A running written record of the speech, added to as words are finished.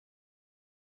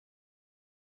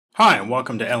Hi, and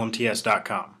welcome to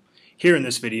LMTS.com. Here in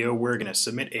this video, we're going to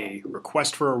submit a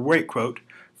request for a rate quote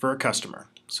for a customer.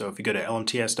 So if you go to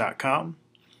LMTS.com,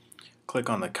 click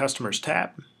on the Customers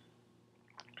tab.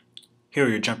 Here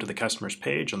you'll jump to the Customers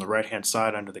page. On the right-hand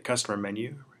side under the Customer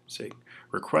menu, say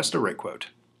Request a Rate Quote.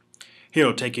 Here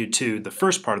it'll take you to the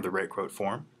first part of the rate quote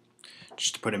form,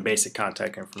 just to put in basic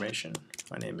contact information.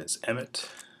 My name is Emmett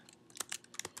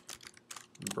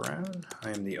Brown. I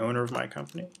am the owner of my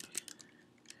company.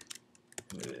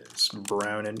 It is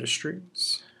Brown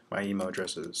Industries. My email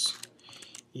address is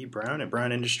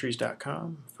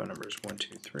ebrown@brownindustries.com. Phone number is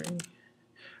 123.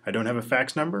 I don't have a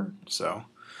fax number, so I'm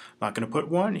not going to put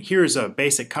one. Here's a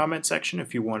basic comment section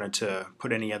if you wanted to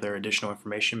put any other additional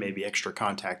information, maybe extra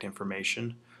contact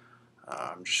information.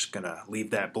 I'm just going to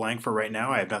leave that blank for right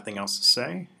now. I have nothing else to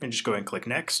say. And just go ahead and click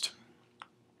Next.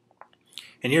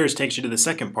 And here it takes you to the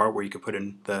second part where you can put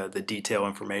in the detail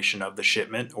information of the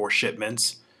shipment or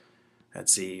shipments.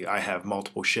 Let's see, I have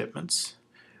multiple shipments.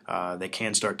 They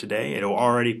can start today. It'll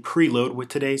already preload with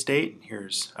today's date.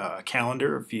 Here's a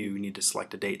calendar if you need to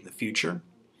select a date in the future.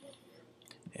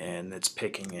 And it's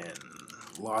picking in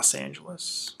Los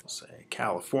Angeles, we'll say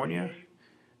California.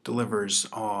 Delivers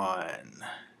on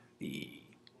the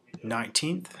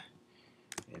 19th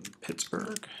in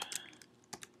Pittsburgh,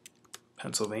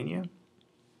 Pennsylvania.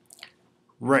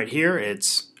 Right here,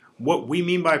 it's what we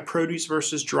mean by produce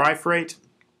versus dry freight.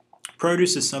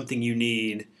 Produce is something you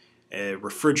need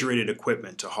refrigerated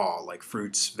equipment to haul, like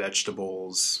fruits,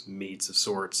 vegetables, meats of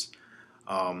sorts.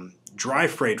 Dry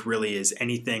freight really is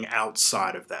anything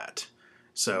outside of that.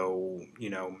 So,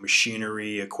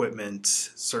 machinery, equipment,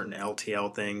 certain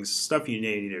LTL things, stuff you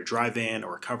need, either a dry van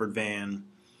or a covered van,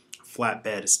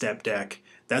 flatbed, a step deck.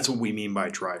 That's what we mean by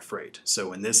dry freight.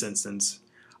 So in this instance,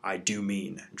 I do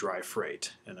mean dry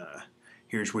freight. And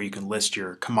here's where you can list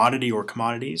your commodity or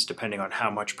commodities depending on how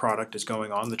much product is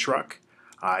going on the truck.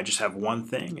 I just have one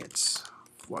thing. It's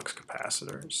flux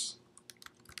capacitors.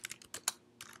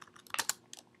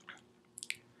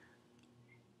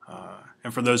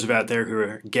 And for those of you out there who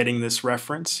are getting this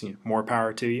reference, more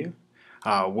power to you.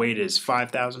 Weight is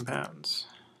 5,000 pounds.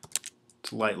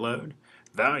 It's a light load.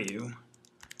 Value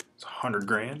is 100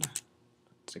 grand.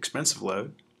 It's an expensive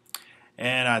load.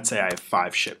 And I'd say I have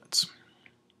 5 shipments.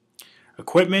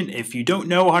 Equipment, if you don't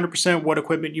know 100% what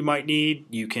equipment you might need,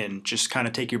 you can just kind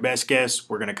of take your best guess.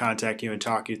 We're going to contact you and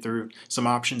talk you through some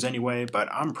options anyway,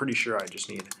 but I'm pretty sure I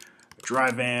just need a dry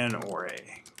van or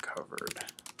a covered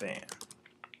van.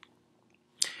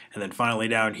 And then finally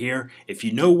down here, if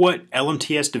you know what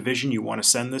LMTS division you want to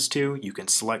send this to, you can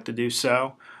select to do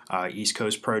so. East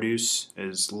Coast Produce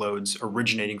is loads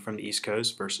originating from the East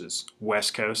Coast versus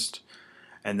West Coast.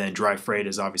 And then dry freight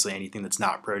is obviously anything that's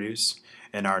not produce.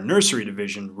 And our nursery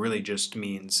division really just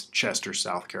means Chester,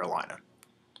 South Carolina.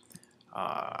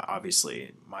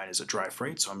 Obviously, mine is a dry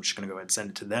freight, so I'm just going to go ahead and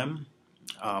send it to them.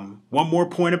 One more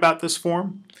point about this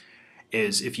form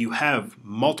is if you have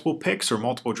multiple picks or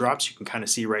multiple drops, you can kind of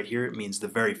see right here, it means the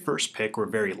very first pick or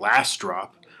very last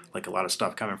drop, like a lot of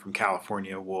stuff coming from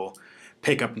California, will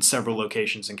pick up in several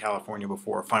locations in California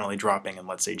before finally dropping in,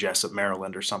 let's say, Jessup,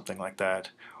 Maryland or something like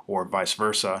that, or vice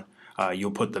versa.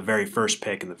 You'll put the very first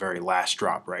pick and the very last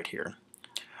drop right here.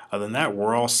 Other than that,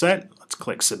 we're all set. Let's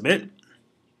click Submit.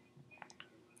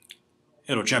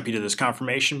 It'll jump you to this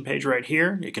confirmation page right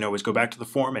here. You can always go back to the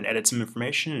form and edit some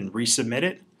information and resubmit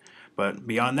it. But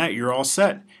beyond that, you're all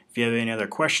set. If you have any other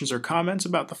questions or comments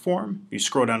about the form, you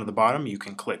scroll down to the bottom, you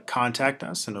can click Contact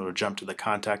Us, and it'll jump to the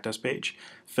Contact Us page.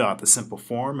 Fill out the simple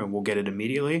form, and we'll get it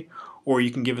immediately. Or you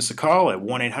can give us a call at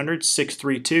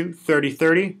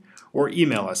 1-800-632-3030, or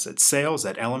email us at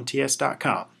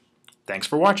sales@lmts.com. Thanks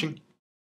for watching.